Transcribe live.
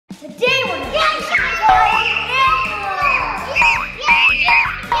Today we're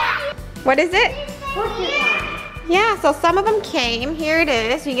What is it? porcupine. Yeah, so some of them came. Here it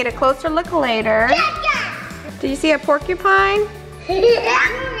is. You get a closer look later. Do you see a porcupine? Do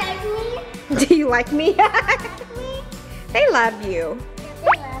you like me? They love you.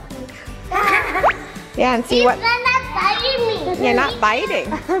 Yeah, and see what? They're not biting me. You're not biting.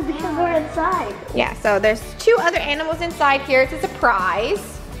 Because we're inside. Yeah, so there's 2 other animals inside here. It's a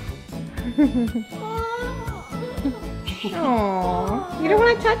surprise. Oh, you don't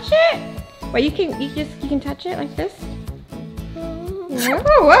want to touch it? Well, you can touch it like this. Whoa,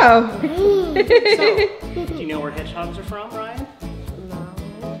 whoa. So, do you know where hedgehogs are from, Ryan? No.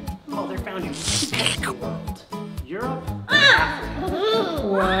 Oh, they're found in the world. Europe and Africa.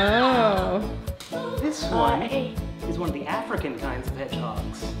 Whoa. This one is one of the African kinds of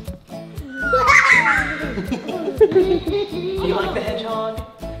hedgehogs. You like the hedgehog?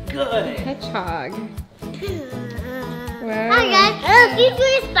 Good. Hedgehog. Hi Wow. guys. Oh, these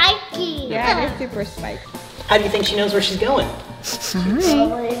are spiky. Yeah, they're super spiky. How do you think she knows where she's going?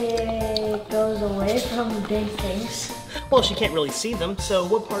 Probably goes away from big things. Well, she can't really see them, so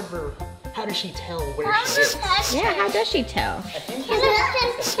what part of her, how does she tell where she is? Yeah, how does she tell? Can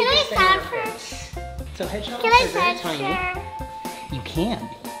I touch her? So hedgehogs Can I are very touch tiny. her? You can,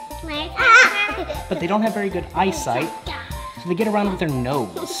 Can I touch her? but they don't have very good eyesight, so they get around with their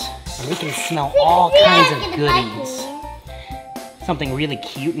nose, and they can smell all kinds of goodies. Something really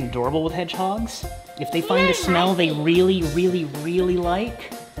cute and adorable with hedgehogs. If they find a smell they really, really, really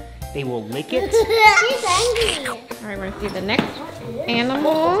like, they will lick it. She's angry. All right, we're gonna see the next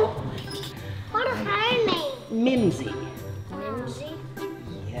animal. What is her name? Mimsy. Mimsy.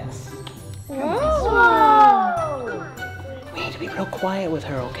 Yes. Whoa. We need to be real quiet with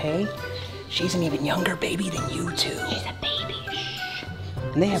her, okay? She's an even younger baby than you two. She's a baby.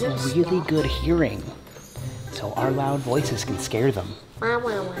 And they have really good hearing. So our loud voices can scare them.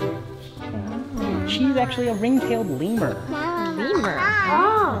 She's actually a ring-tailed lemur. Lemur.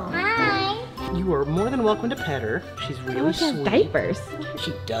 Oh. Hi. You are more than welcome to pet her. She's really She has sweet. diapers.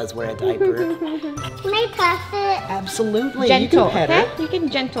 She does wear a diaper. Can I touch it? Absolutely. Gentle, you can pet okay? her. You can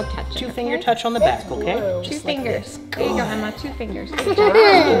gentle touch it. 2-finger okay? touch on the back, okay? 2 fingers. There you go, Emma. 2 fingers. It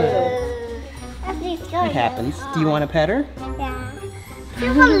It happens. Do you want to pet her? Yeah. She's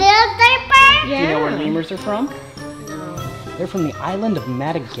a little diaper? Do you know where lemurs are from? They're from the island of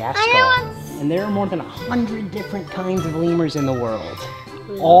Madagascar. And there are more than 100 different kinds of lemurs in the world.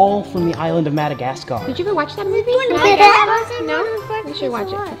 All from the island of Madagascar. Did you ever watch that movie? No? We should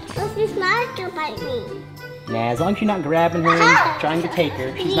watch it. She's not gonna bite me. Nah, as long as you're not grabbing her and trying to take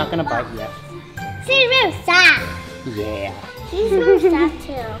her, she's not gonna bite you. She's real sad. Yeah. She's real sad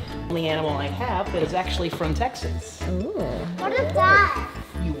too. The only animal I have that is actually from Texas. Ooh. What is that?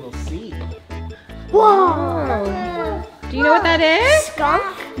 You will see. Whoa. Do you know what that is? Skunk?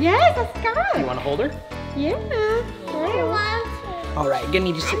 Yes, a Do you skunk. want to hold her? Yeah. I want All right, you're gonna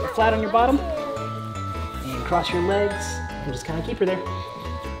need you to sit flat on your bottom and cross your legs and just kind of keep her there.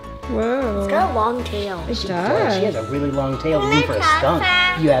 Whoa. got a long tail. It She does. has a really long tail, Can even I for a touch skunk.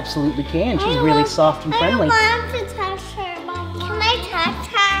 her? You absolutely can. She's really soft and friendly. I want to touch her, Mama. Can I touch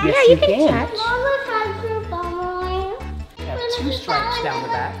her? Yes, Yeah, you can touch. Mama, touch her, Mama. You have 2 stripes down the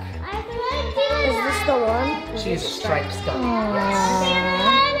back. Is this the one? She is a striped skunk. Yes.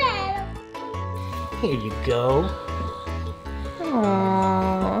 Here you go.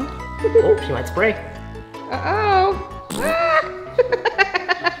 Aww. Oh, she might spray. Uh-oh. Ah.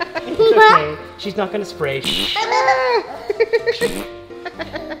 It's okay. She's not gonna spray.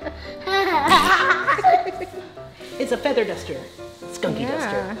 It's a feather duster. Skunky Yeah.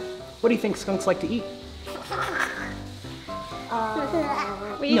 duster. What do you think skunks like to eat?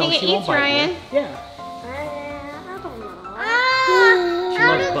 What do you think it she won't eats, bite you. Ryan? Yeah. I don't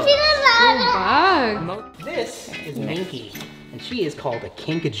know. She loves bugs. Bug. This is Minky, and she is called a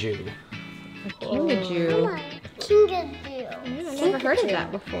kinkajou. Kinkajou. Kinkajou. I've never heard of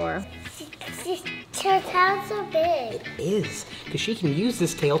that before. Her tail's so big. It is, because she can use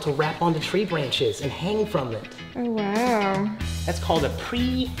this tail to wrap onto tree branches and hang from it. Oh, wow. That's called a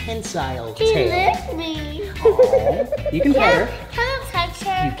prehensile She tail. licked me. Aw, you can pet her. Can I touch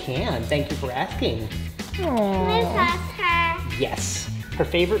her? You can. Thank you for asking. Can I Aww. touch her? Yes. Her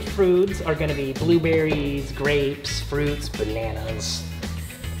favorite foods are going to be blueberries, grapes, fruits, bananas.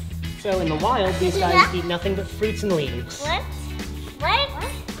 So in the wild, these guys eat nothing but fruits and leaves. What? What?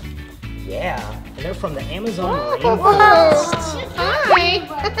 Yeah, and they're from the Amazon Whoa. rainforest. Hi.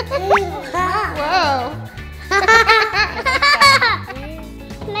 Whoa.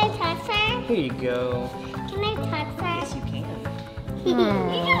 Can I touch her? Here you go. Can I touch her? Yes, you can. You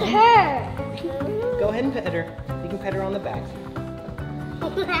can Go ahead and pet her. You can pet her on the back.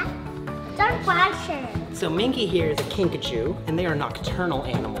 Don't watch her. So Minky here is a kinkajou, and they are nocturnal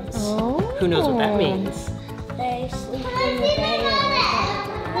animals. Oh. Who knows what that means? They sleep in the day.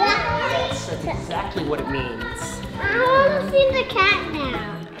 Yes, that's exactly what it means. I want to see the cat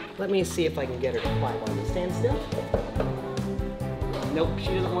now. Let me see if I can get her to climb on you. Stand still. Nope, she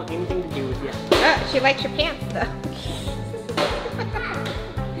doesn't want anything to do with you. Oh, she likes your pants though.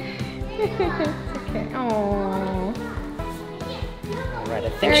 Okay. Oh. Alright, I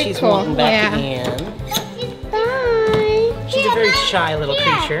think Very she's cool. wanting back Yeah. in. Bye. She's a very shy little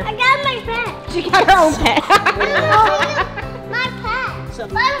creature. I got my pet. She got her own pet. My pet. So-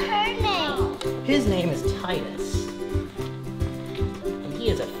 What's her name? His name is Titus. And he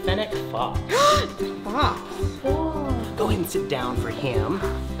is a fennec fox. Fox. Go ahead and sit down for him.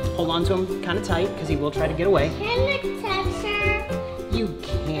 Hold on to him kind of tight because he will try to get away. Can I touch her? You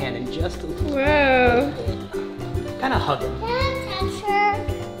can in just a little Whoa. bit. Kind of hug him. Can I touch her?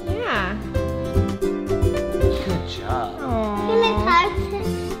 Yeah. Good job. Can Aww. I touch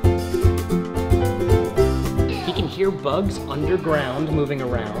her? He can hear bugs underground moving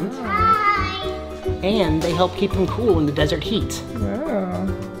around. Hi. And they help keep him cool in the desert heat. Whoa.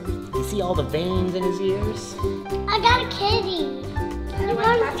 You see all the veins in his ears? I got a kitty. Can I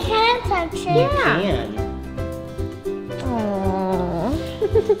touch her? You can.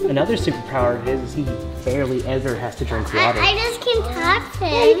 Aww. Another superpower of his is he barely ever has to drink water. I just can touch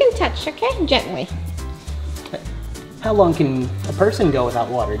Yeah, you him. can touch, okay? Gently. How long can a person go without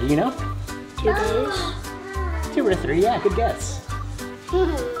water? Do you know? 2 days. 2 or 3, yeah, good guess.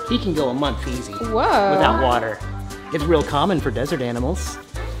 He can go a month easy Whoa. without water. It's real common for desert animals.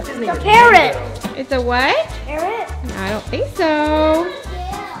 A parrot. It's a what? Parrot. I don't think so.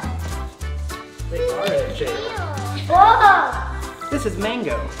 They are in jail. Whoa. This is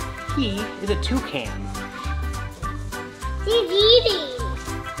Mango. He is a toucan. She's eating.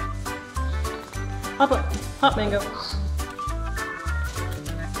 Hop up. Hop, Mango.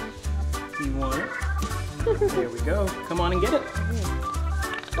 You want it? There we go. Come on and get it.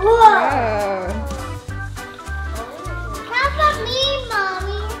 Whoa. Whoa. How about me,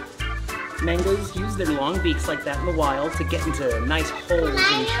 Mommy? Mangoes use their long beaks like that in the wild to get into nice holes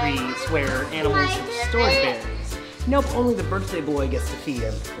in trees where animals have stored berries. Nope, only the birthday boy gets to feed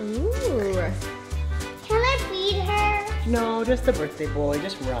him. Ooh. Can I feed her? No, just the birthday boy,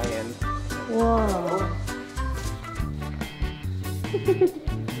 just Ryan. Whoa.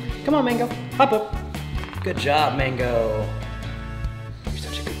 Come on, Mango. Hop up. Good job, Mango. You're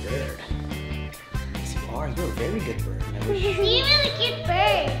such a good bird. Yes, you are. You're a very good bird. I wish. You're a really good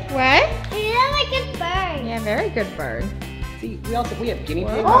bird. What? You're a really good bird. Yeah, very good bird. See, we have guinea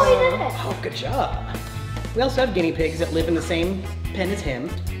pigs. Oh, you did it. Oh, good job. We also have guinea pigs that live in the same pen as him.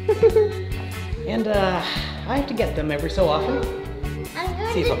 And I have to get them every so often. I'm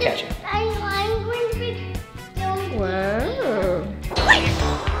going See if to I'll catch it. I'm going to be doing. Whoa.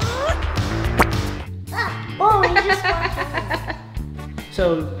 Oh, you just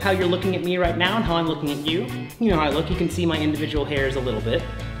So how you're looking at me right now and how I'm looking at you, you know how I look, you can see my individual hairs a little bit.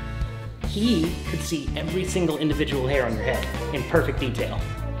 He could see every single individual hair on your head in perfect detail.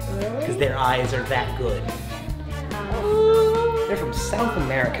 Because their eyes are that good. They're from South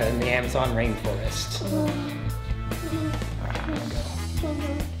America in the Amazon rainforest. Alright, I'm gonna go.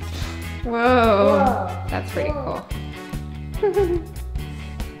 Whoa. That's pretty cool.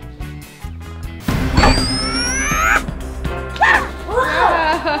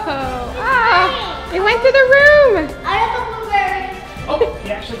 Oh, oh, it went to the room. I have a blueberry. Oh,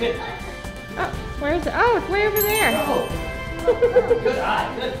 he actually did. Oh, where is it? Oh, it's way over there. Oh, good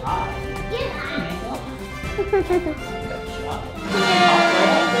eye, good eye. Good job.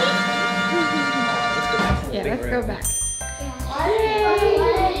 Yeah, let's go back.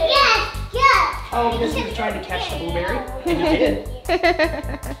 Yes, yes. Oh, because he was trying to catch the blueberry, and he did.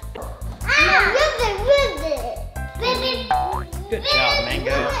 Ah, with it. Good job,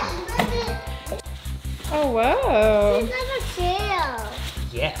 Mango. Oh, whoa. She's like a tail.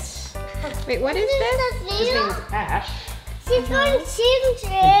 Yes. Wait, what is this? His name is Ash, She's going to change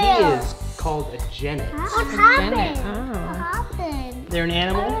and he tail. is called a genet. What happened? Oh. What happened? They're an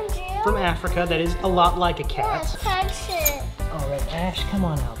animal from Africa that is a lot like a cat. Yes, touch it. All right, Ash, come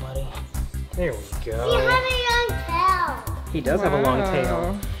on out, buddy. There we He go. had a young tail. He does have a long tail.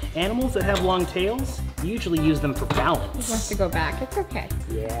 Wow. Animals that have long tails usually use them for He wants balance. to go back. It's okay.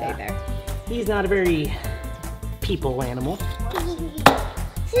 Yeah. Stay there. He's not a very people animal.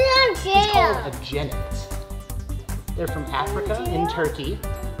 She's on He's tail. called a genet. They're from Africa in Turkey.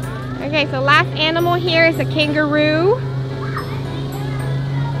 Okay, so last animal here is a kangaroo.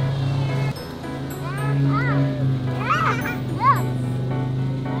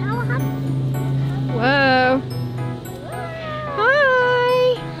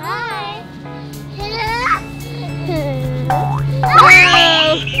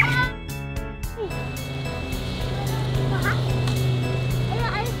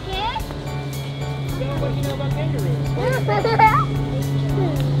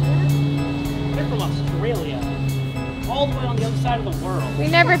 We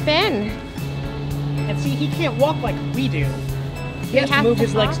never been. And see, he can't walk like we do. He has to move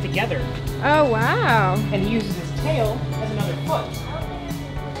his legs together. Oh, wow. And he uses his tail as another foot.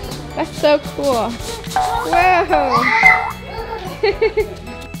 That's so cool. Whoa.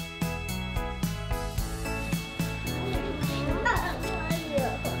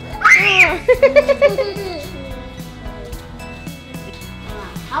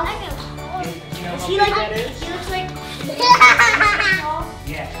 He looks like.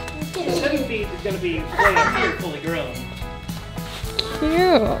 Yeah. The second feet is going to be way up here, fully grown. Cute.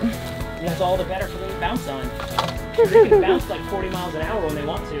 And that's all the better for them to bounce on. They can bounce like 40 miles an hour when they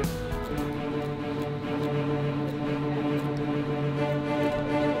want to.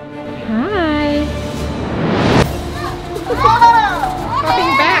 Hi.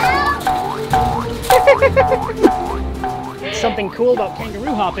 Hopping back. Something cool about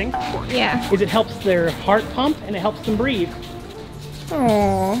kangaroo hopping Yeah. is it helps their heart pump and it helps them breathe.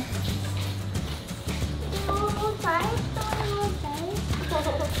 Aww.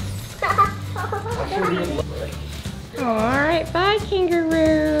 Alright, bye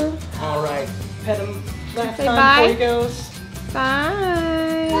kangaroo. All right, pet him last Say time bye. before he goes.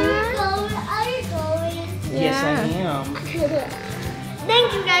 Bye. Yes, I Yeah. am.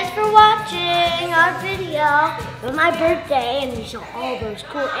 Thank you guys for watching our video for my birthday, and we saw all those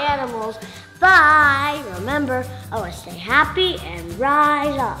cool animals. Bye. Remember, always stay happy and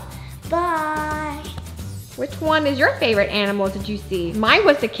rise up. Bye. Which one is your favorite animal did you see? Mine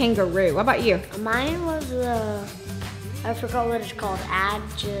was the kangaroo. What about you? Mine was I forgot what it's called.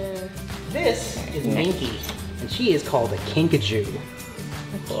 This is Minky, and she is called a kinkajou.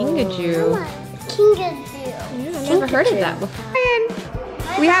 A kingajou. Kinkajou. Yeah, I never heard of that before.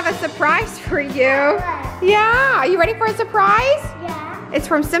 And we have a surprise for you. Yeah, are you ready for a surprise? Yeah. It's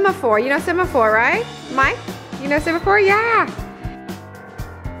from Semaphore. You know Semaphore, right? Mike, you know Semaphore? Yeah.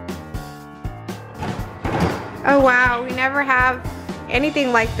 Oh wow, we never have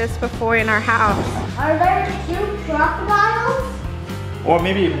anything like this before in our house. Are there 2 crocodiles? Or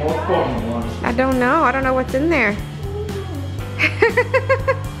maybe more important ones. I don't know. I don't know what's in there.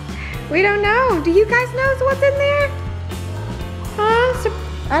 We don't know. Do you guys know what's in there? Huh?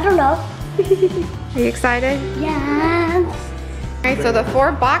 I don't know. Are you excited? Yes. All right, so the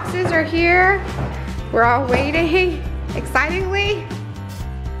 4 boxes are here. We're all waiting excitingly.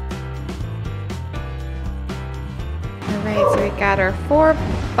 All right, so we got our 4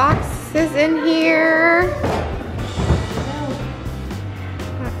 boxes in here.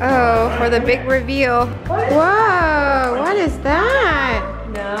 Uh-oh, for the big reveal. Whoa, what is that?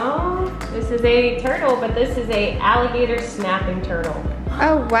 No, this is a turtle, but this is a alligator snapping turtle.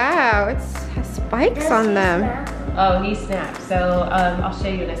 Oh wow, it has spikes on them. Oh, he snapped. So I'll show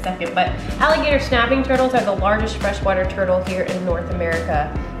you in a second. But alligator snapping turtles are the largest freshwater turtle here in North America.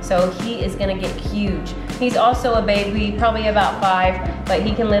 So he is gonna get huge. He's also a baby, probably about 5, but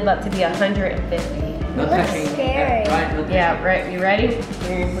he can live up to be 150. That's scary. Yeah, right. You ready?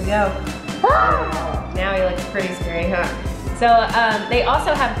 Here we go. Now he looks pretty scary, huh? So they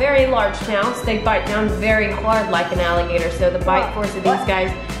also have very large mouths. They bite down very hard like an alligator. So the bite force of these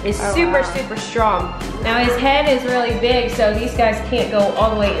guys is super strong. Now his head is really big, so these guys can't go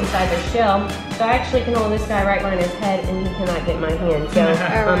all the way inside their shell. So I actually can hold this guy right on his head and he cannot get my hand. So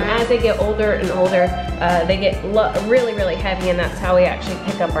as they get older and older, they get really heavy, and that's how we actually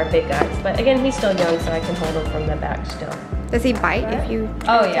pick up our big guys. But again, he's still young, so I can hold him from the back still. Does he bite if you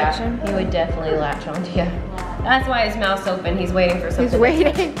touch him? He would definitely latch onto you. That's why his mouth's open. He's waiting for something. He's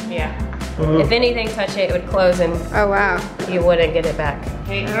waiting. Yeah. If anything touched it, it would close and Oh wow. you wouldn't get it back.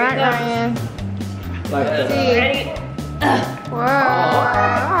 Okay, All right, Ryan. See. Ready? Whoa.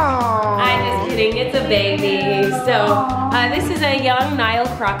 I'm just kidding, it's a baby. So this is a young Nile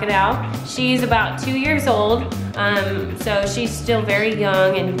crocodile. She's about 2 years old. So she's still very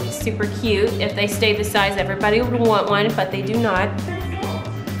young and super cute. If they stayed the size, everybody would want one, but they do not.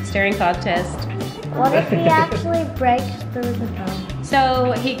 Staring contest. What if he actually breaks through the bone?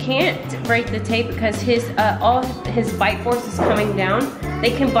 So he can't break the tape because his all his bite force is coming down.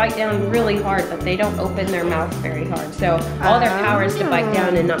 They can bite down really hard, but they don't open their mouth very hard. So all their power is to bite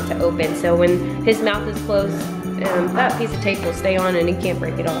down and not to open. So when his mouth is closed, that piece of tape will stay on and he can't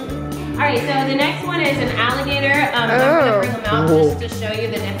break it off. All right, so the next one is an alligator. I'm gonna bring them out just to show you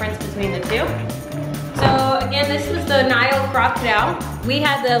the difference between the two. So again, this was the Nile crocodile. We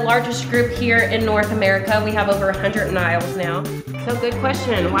have the largest group here in North America. We have over 100 Niles now. So good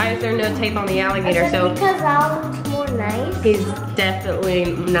question, why is there no tape on the alligator? So because Al looks more nice. he's definitely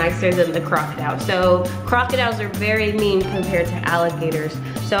nicer than the crocodile. So crocodiles are very mean compared to alligators.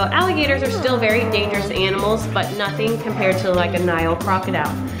 So alligators are still very dangerous animals, but nothing compared to like a Nile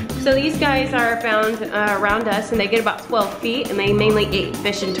crocodile. So these guys are found around us, and they get about 12 feet, and they mainly eat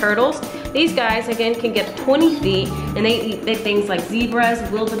fish and turtles. These guys, again, can get 20 feet, and they eat big things like zebras,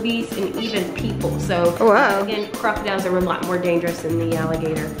 wildebeest, and even people. So, again, crocodiles are a lot more dangerous than the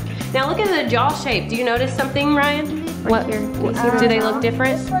alligator. Now look at the jaw shape. Do you notice something, Ryan? What? Do they look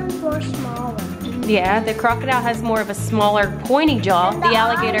different? This one's more smaller. Yeah, the crocodile has more of a smaller, pointy jaw. The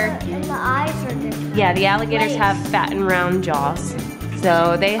alligator... And the eyes are different. Yeah, the alligators have fat and round jaws.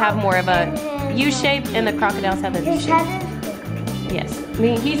 So they have more of a U shape, and the crocodiles have a V shape. Yes, I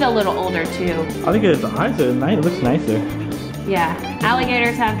mean, he's a little older too. I think his eyes are nice. It looks nicer. Yeah,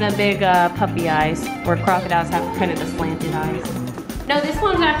 alligators have the big puppy eyes, where crocodiles have kind of the slanted eyes. No, this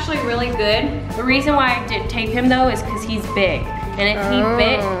one's actually really good. The reason why I did tape him though is because he's big. And if he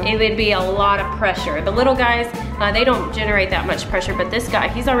bit, it would be a lot of pressure. The little guys, they don't generate that much pressure, but this guy,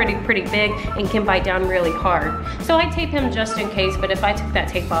 he's already pretty big and can bite down really hard. So I tape him just in case, but if I took that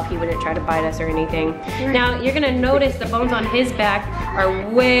tape off, he wouldn't try to bite us or anything. Now, you're gonna notice the bones on his back are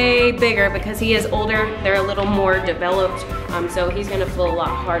way bigger because he is older. They're a little more developed, so he's gonna feel a lot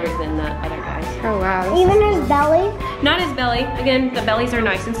harder than the other guys. Oh wow. Even his belly? Not his belly. Again, the bellies are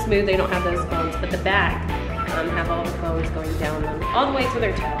nice and smooth. They don't have those bones, but the back, have all the bones going down them, all the way to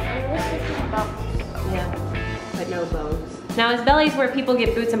their tail. Yeah, but no bones. Now his belly's where people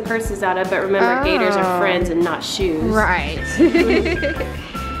get boots and purses out of, but remember, gators are friends and not shoes. Right.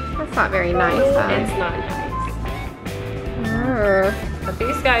 That's not very nice, huh? It's not nice. But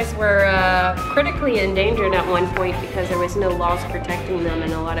these guys were critically endangered at one point because there was no laws protecting them,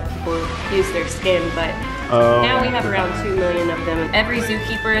 and a lot of people used their skin, but now we have around 2 million of them. Every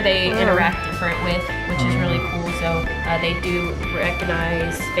zookeeper they interact different with, which is really cool. So they do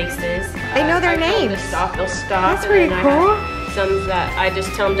recognize faces. They know their names. They'll stop. That's pretty cool. Some that I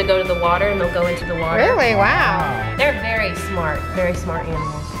just tell them to go to the water, and they'll go into the water. Really? Wow. They're very smart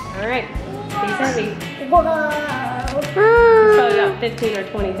animals. All right, he's heavy. Whoa. He's probably about 15 or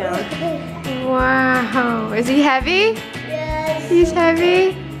 20 pounds. Wow. Is he heavy? Yes. He's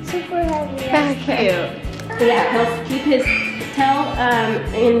heavy? Super heavy. Okay. Cute. So yeah, he'll keep his tail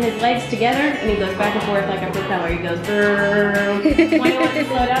and his legs together, and he goes back and forth like a propeller. He goes brrrr. When he wants to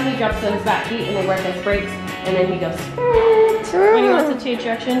slow down, he drops on his back feet, and they work as brakes, and then he goes squirt. When he wants to change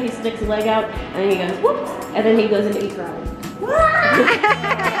direction, he sticks his leg out, and then he goes whoop, and then he goes into equine.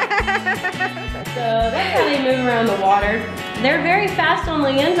 So that's how they move around the water. They're very fast on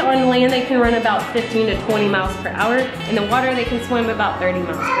land. On land, they can run about 15 to 20 miles per hour. In the water, they can swim about 30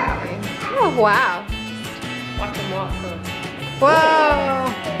 miles per hour. Oh, wow. Watch them walk. Whoa.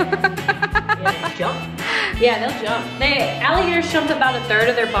 Yeah, they jump. Yeah, they'll jump. Alligators jump about 1/3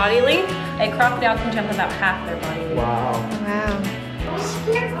 of their body length. A crocodile can jump about half their body length. Wow. Wow. I'm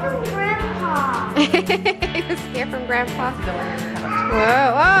scared from Grandpa. He was scared from Grandpa.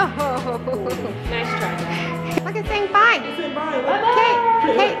 Whoa. Nice try. Look at saying bye. Say bye. Okay.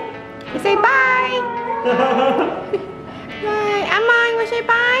 Okay. You say bye. Bye. Amma, you want to say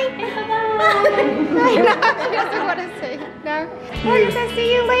bye? No, she doesn't want to say no. We're going to see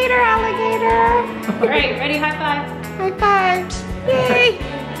you later, alligator. All right, ready? High five. High five. Yay.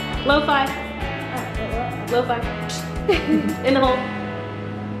 Low five. Low five. In the hole.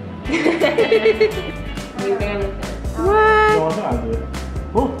 What? No, I'm not good.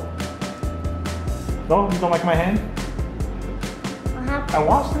 Oh. No, you don't like my hand? What happened? I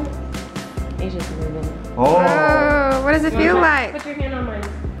washed it. He's just moving. Oh. Oh, what does it feel like? Put your hand on mine.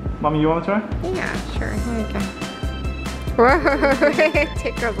 Mommy, you want to try? Yeah, sure. Here you go. Whoa, it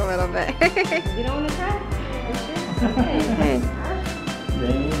tickles a little bit. You don't want to try? You sure? Okay.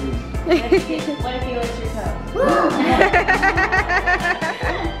 What if he licks your toe?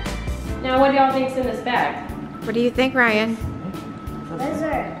 Now, what do y'all think's in this bag? What do you think, Ryan?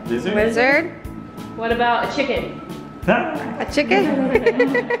 Lizard. Lizard? Wizard? What about a chicken? A chicken?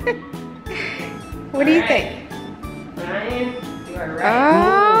 What do you think? Ryan, you are right.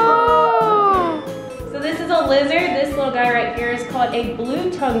 Oh! So this is a lizard. This little guy right here is called a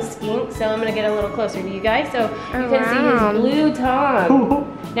blue-tongued skink. So I'm gonna get a little closer to you guys so you can see his blue tongue.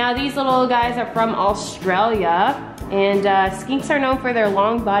 Now these little guys are from Australia. And skinks are known for their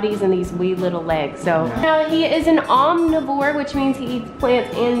long bodies and these wee little legs. So now he is an omnivore, which means he eats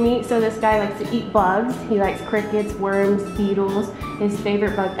plants and meat. So this guy likes to eat bugs. He likes crickets, worms, beetles. His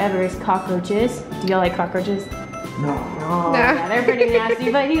favorite bug ever is cockroaches. Do y'all like cockroaches? No. Oh, yeah, they're pretty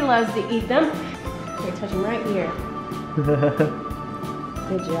nasty, but he loves to eat them. Here, touch him right here.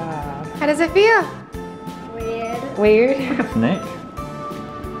 Good job. How does it feel? Weird. Weird? Like a snake.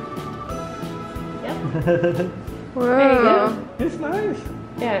 Yep. Whoa. There you go. It's nice.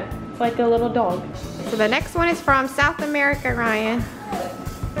 Yeah, it's like a little dog. So the next one is from South America, Ryan.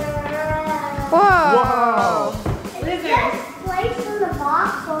 Whoa. Wow. Is this placed in the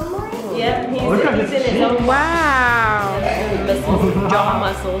box only? Yep, he's Look at in this his own Wow. muscles, jaw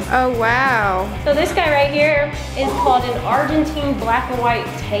muscles. Oh, wow. So this guy right here is called an Argentine black and white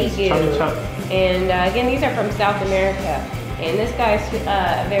tegu. Chubby chub. And again, these are from South America. And this guy's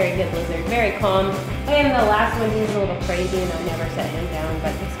a very good lizard, very calm. And the last one, he's a little crazy and I never set him down,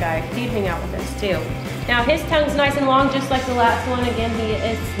 but this guy, he'd hang out with us too. Now his tongue's nice and long, just like the last one. Again, he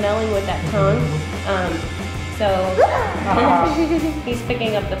is smelling with that tongue. He's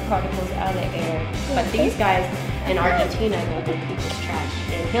picking up the particles out of the air. But these guys in Argentina will eat people's trash.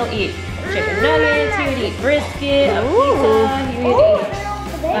 And he'll eat chicken nuggets, he would eat brisket, a pizza, he would eat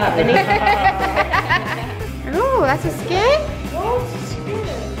banana. Oh, that's a skin? Oh, it's skin.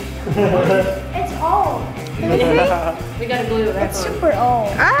 It's old. We gotta glue it back It's on. super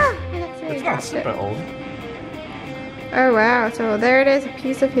old. Ah, that's It's it. not super old. Oh, wow. So there it is, a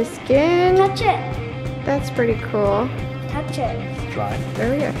piece of his skin. Touch it. That's pretty cool. Touch it. It's dry.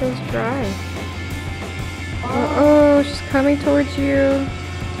 Oh, yeah, it feels dry. Oh, she's coming towards you.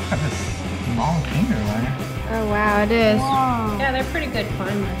 Got this long finger, Ryan. Oh, wow, it is. Wow. Yeah, they're pretty good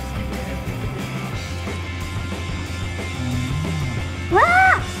climbers.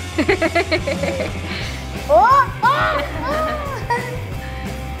 Ah! Oh!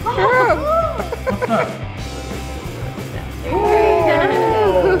 Oh! What's that?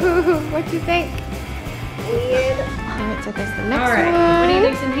 What do you think? Weird. Alright, so there's the next All right, one. what do you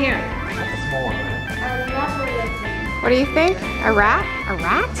think's in here? That's a small one. What do you think? A rat? A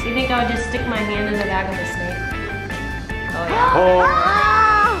rat? Do you think I would just stick my hand in the bag of a snake? Oh yeah. Oh.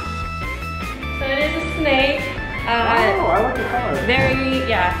 Ah! So it is a snake. Oh, I like the color.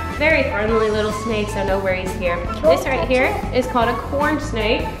 Very friendly little snake, so no worries here. This right here is called a corn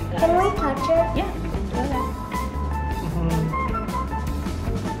snake. Can we touch it? Yeah. Go ahead.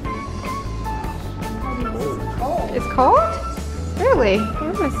 It's cold? Really?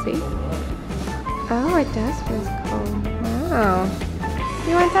 Let me see. Oh, it does feel cold. Wow.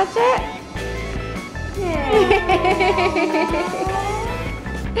 You want to touch it?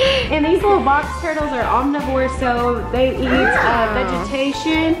 And these little box turtles are omnivores, so they eat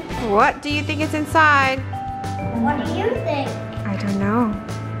vegetation. What do you think is inside? What do you think? I don't know.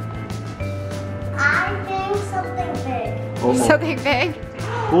 I think something big. Oh. Something big?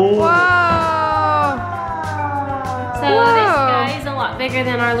 Oh. Whoa! So Whoa. this guy is a lot bigger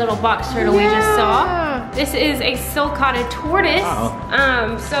than our little box turtle we just saw. Yeah. This is a silk-coated tortoise.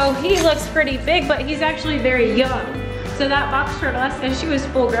 Wow. So he looks pretty big, but he's actually very young. So that box turtle, she was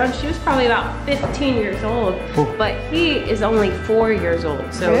full grown. She was probably about 15 years old, but he is only 4 years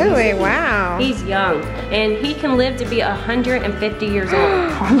old. So Really? Wow. he's young, and he can live to be 150 years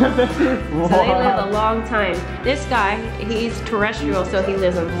old. So they live a long time. This guy, he's terrestrial, so he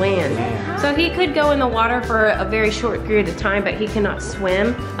lives on land. So he could go in the water for a very short period of time, but he cannot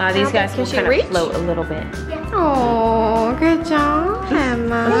swim. These guys Can can she kind reach? of float a little bit. Oh, good job,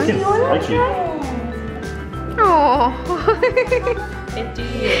 Emma. It's spiky. Oh. 50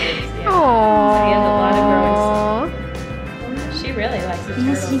 years. Yeah. Oh. He has a lot of growing. She really likes the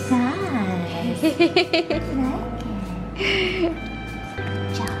turtles.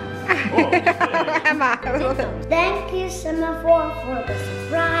 Emma. Thank you, Semaphore, for the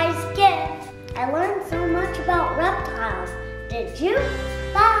surprise gift. I learned so much about reptiles. Did you?